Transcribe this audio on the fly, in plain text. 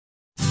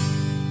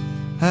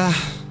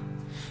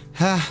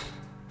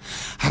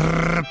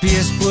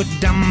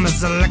Peespootdam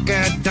is 'n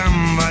lekker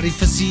dam waar die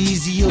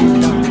visies hier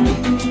dam.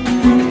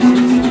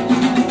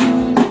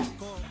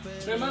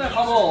 Goeiemiddag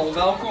almal,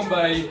 welkom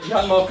by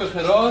Jan maak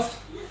geraas.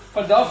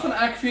 Vandag gaan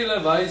ek vir julle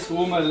wys hoe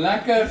om 'n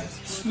lekker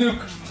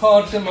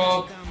snoekgaar te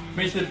maak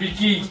met 'n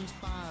bietjie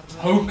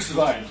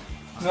hoekswyn.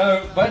 Nou,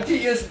 wat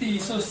jy eers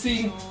hierso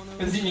sien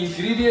is die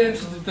ingredients.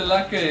 Ons het 'n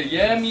lekker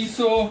jam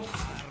hierso.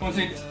 Ons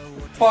het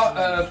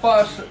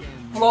vars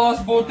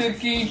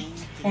plaasbottertjie.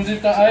 Ons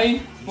het 'n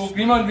ei. Ook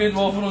niemand weet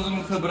waarvoor ons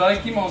moet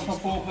gebruik nie, maar ons gaan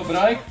vol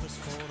gebruik.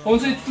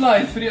 Ons het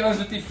vleis vir die ouens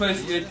wat die vis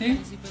eet nie.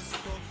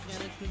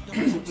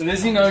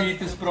 Dis nie nou hier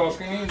te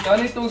sprake nie. Dan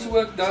het ons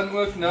ook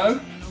nou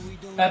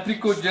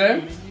apricot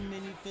jam.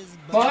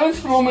 Maar ons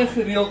vra my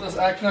gereeld as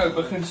ek nou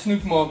begin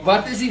snoek maak,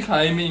 wat is die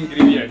geheime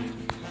ingredient?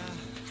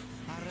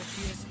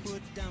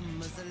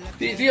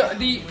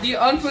 Die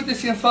antwoord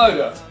is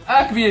eenvoudig.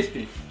 Ek weet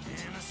nie.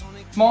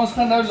 Maar ons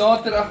gaan nou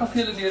later, ek gaan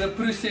vir julle deur 'n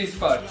proses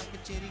vat.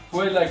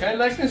 Hoe hy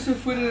lyk nou so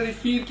voordat die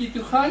vuurtjie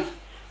toe gaan,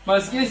 maar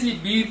as eers die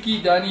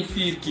biertjie, dan die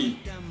vuurtjie.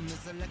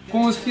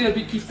 Kom ons gee 'n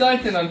bietjie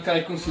tyd en dan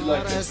kyk ons hoe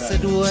lyk dit.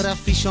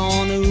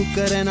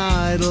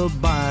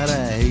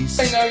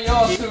 Nou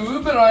ja, so hoe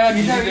beraai ek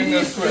hierdie ding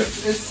nou so?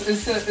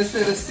 Is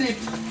 'n resep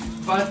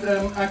wat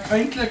ek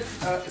eintlik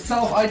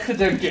self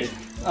uitgedink het.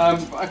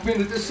 Ek weet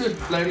dit is so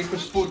bly die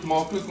verspot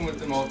maklik om dit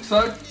te maak.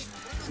 So,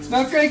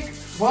 nou kyk,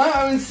 baie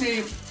ouens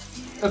sê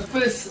 'n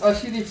vis,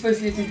 as jy die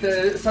vis eet met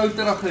 'n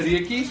souterige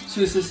reukie,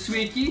 soos 'n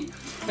sweetjie,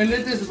 en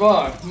dit is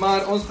waar,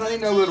 maar ons gaan nie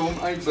nou oor hom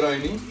uitbrei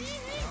nie.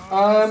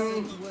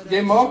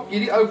 Jy maak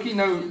hierdie ouetjie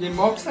nou, jy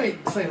maak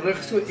sy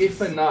rug so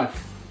effe nat.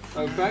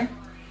 Okay?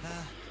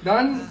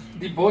 Dan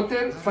die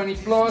botter van die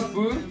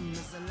plaasboer.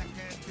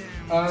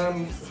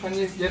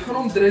 Jy gaan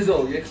hom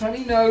drizzle. Jy gaan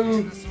nie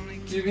nou,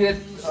 jy weet,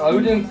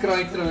 houding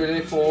kry terwyl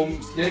jy vir hom,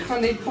 jy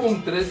gaan net vir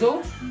hom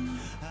drizzle.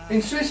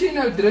 En soos jy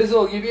nou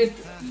drizzle, jy weet,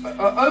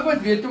 ou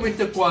wat weet om met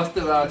 'n kwas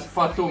te werk,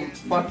 vat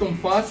hom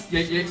vas.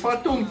 Jy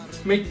vat hom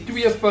met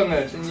 2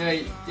 vingers en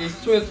jy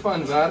soort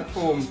van werk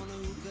vir hom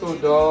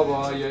tot daar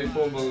waar jy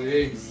hom wil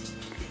hê.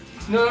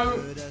 Nou,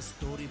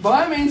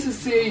 baie mense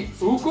sê,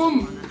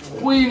 hoekom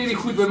gooi jy nie die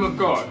goed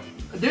bymekaar?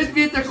 Dit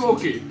weet ek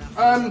ook nie.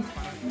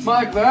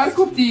 Maar ek werk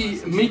op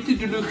die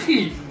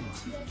metodologie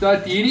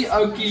dat hierdie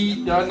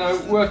ouetjie dan nou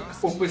ook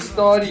op 'n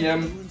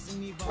stadium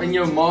in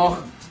jou maag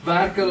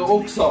werk hulle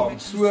ook saam.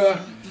 So,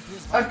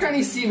 ek kan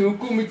nie sien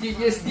hoekom moet jy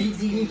eers die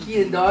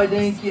dingetjie en daai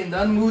dingetjie en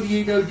dan moet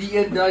jy nou die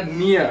een dan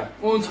nee.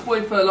 Ons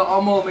gooi vir hulle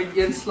almal met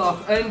een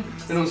slag in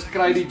en ons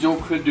kry die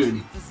job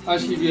gedoen.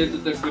 As jy weet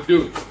wat ek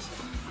bedoel.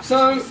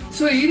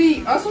 So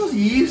hierdie, as ons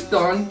hier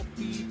staan,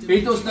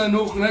 het ons nou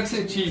nog niks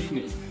achieve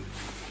nie.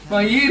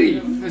 Maar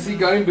hierdie is die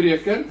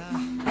gamebreaker.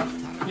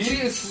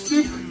 Hierdie is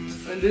soep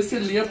en dis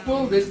 'n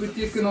lepel. Dit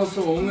beteken ons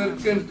 'n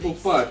hongerkind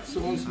op pad. So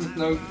ons moet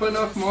nou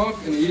vinnig maak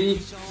en hierdie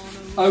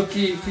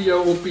ouetjie vir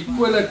jou op die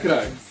kole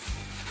kry.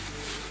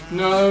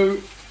 Nou,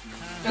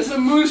 is 'n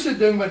moeëse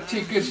ding wat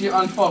checkers hier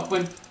aanpak,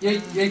 want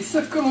jy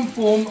sukkel om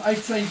vir hom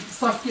uit sy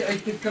sakkie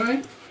uit te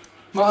kry,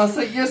 maar as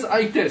hy eers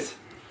uit is.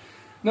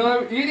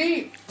 Nou,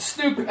 hierdie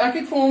snoek, ek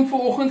het vir hom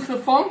vanoggend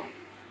gevang,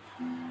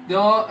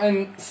 daar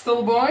in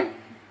Stilbaai,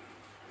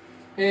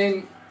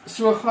 en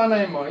so gaan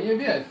hy maar, jy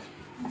weet,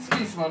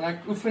 skus man, ek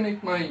oefen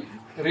net my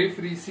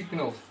referee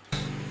signals.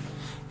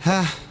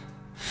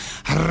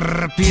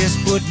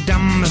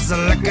 Peespootdam is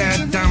 'n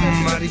lekker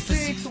dam waar die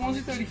visie. So ons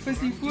het nou die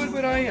visie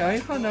voorberei. Hy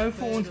gaan nou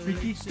vir ons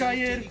bietjie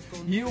kuier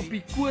hier op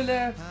die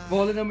kole waar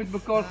hulle nou met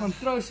mekaar gaan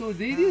trou. So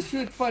hierdie is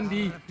soort van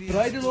die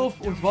bruidelof.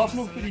 Ons wag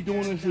nog vir die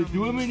donderse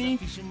dominee.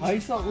 Hy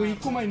sal, hier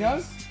kom hy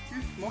nou.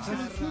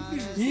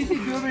 Hier is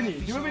die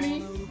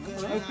dominee.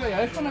 Okay,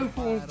 hy gaan nou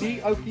vir ons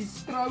die ouetjie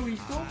trou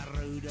hierso.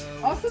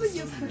 As hulle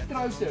eers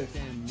getroud is,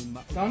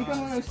 dan kan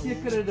hulle nou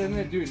sekere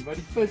dinge doen wat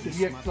die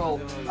visreek sal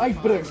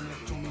uitbring.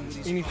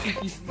 En die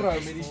voetjies trou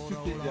met die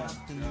soet en jam.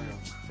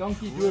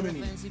 Dankie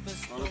dominee.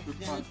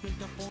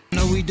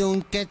 No, we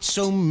don't catch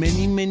so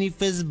many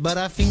fish, but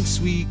I think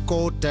we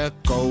caught a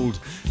cold.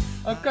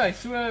 Okay,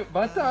 so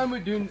wat hy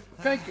moet doen,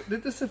 kyk,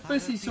 dit is 'n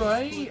visie, so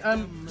hy,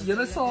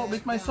 julle sal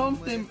met my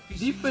saamstem,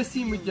 die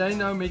visie moet jy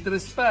nou met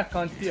respek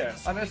hanteer.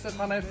 Anders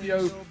gaan hy vir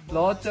jou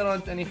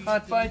laterand in die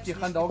gat byt, jy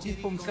gaan dalk nie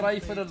vir hom kry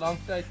vir 'n lang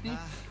tyd nie,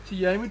 so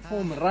jy moet vir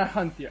hom reg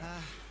hanteer.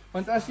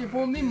 Want as jy vir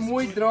hom nie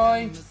mooi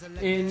draai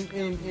en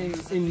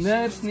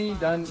nerves nie,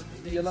 dan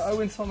julle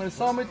ouens sal nou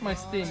saam met my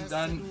stem,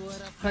 dan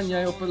gaan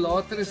jy op 'n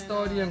latere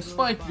stadium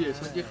spyt wees,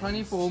 want jy gaan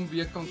nie vir hom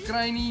weer kan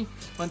kry nie,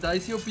 want hy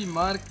is nie op die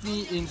mark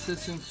nie en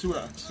sis en so.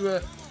 So,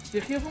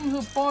 jy gee vir hom so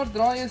 'n paar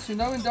draaie, so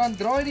nou en dan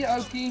draai die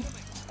ouetjie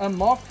en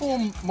maak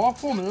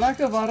vir hom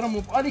lekker warm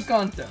op al die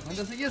kante, want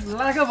as hy eers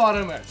lekker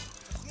warm is,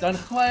 dan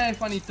gly hy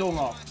van die tong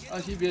af,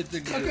 as jy weet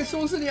ek. Okay, so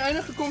ons het aan die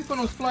einde gekom van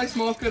ons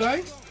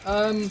vleismakery.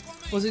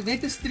 Ons het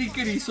net 'n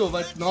strieker hierso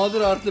wat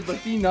nader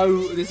hardloop,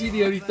 nou, dis nie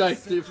die hele tyd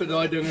vir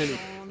daai dinge nie.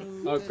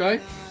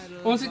 Okay.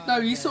 Ons het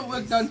nou hierso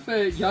ook dan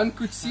vir Jan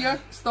Kutse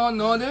staan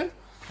nader.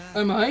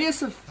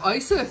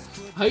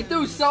 Hy het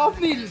nou self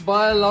nie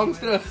baie lank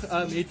terug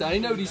het hy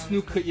nou die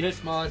snoek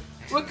geëet, maar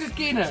ook 'n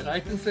kenner. Hy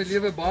het in sy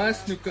lewe baie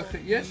snoeke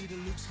geëet.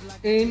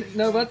 En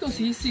nou wat ons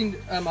hier sien,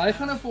 hy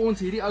gaan nou vir ons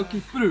hierdie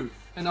ouetjie proe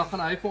en dan gaan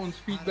hy vir ons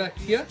feedback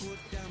gee.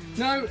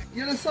 Nou,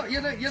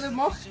 julle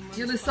mag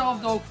julle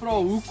self dalk vra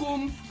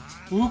hoekom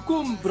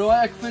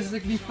braai ek vis as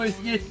ek nie vis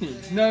eet nie?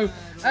 Nou,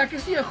 ek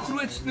is nie 'n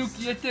groot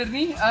snoeketer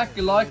nie. Ek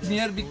like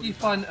meer bietjie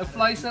van 'n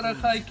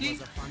vleiserigheidjie,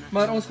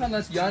 maar ons gaan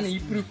laat Jan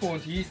hier proe vir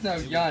ons. Hier's nou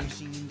Jan.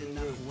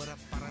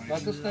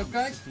 Wat ons nou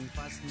kyk.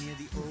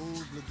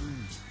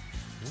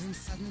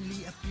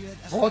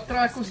 Wat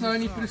trek ons nou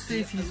in die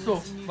proses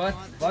hierso? Wat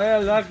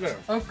Baie lekker.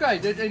 Okay,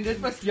 dit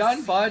was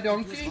Jan, baie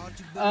dankie.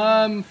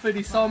 Vir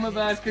die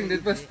samewerking.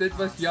 Dit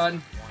was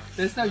Jan.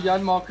 Dis nou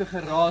Jan maak 'n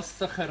geraas.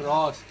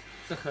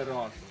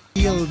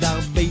 Heel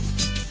daar byt.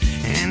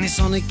 En die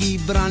sonnetjie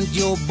brand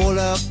jou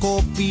bolle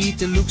koppie.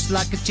 It looks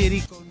like a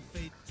cherry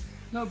confetti.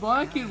 Nou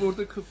baie keer word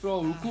ek gevra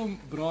hoekom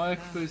braai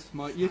ek vis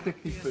maar eet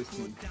ek nie vis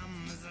nie.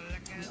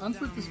 Die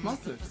antwoord is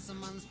maklik.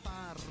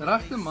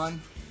 Regte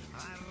man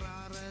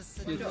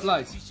eet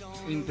vleis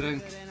en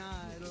drink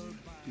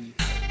bier.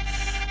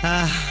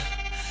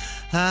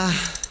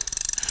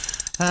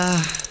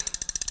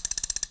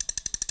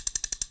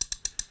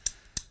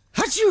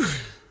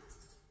 Achoo!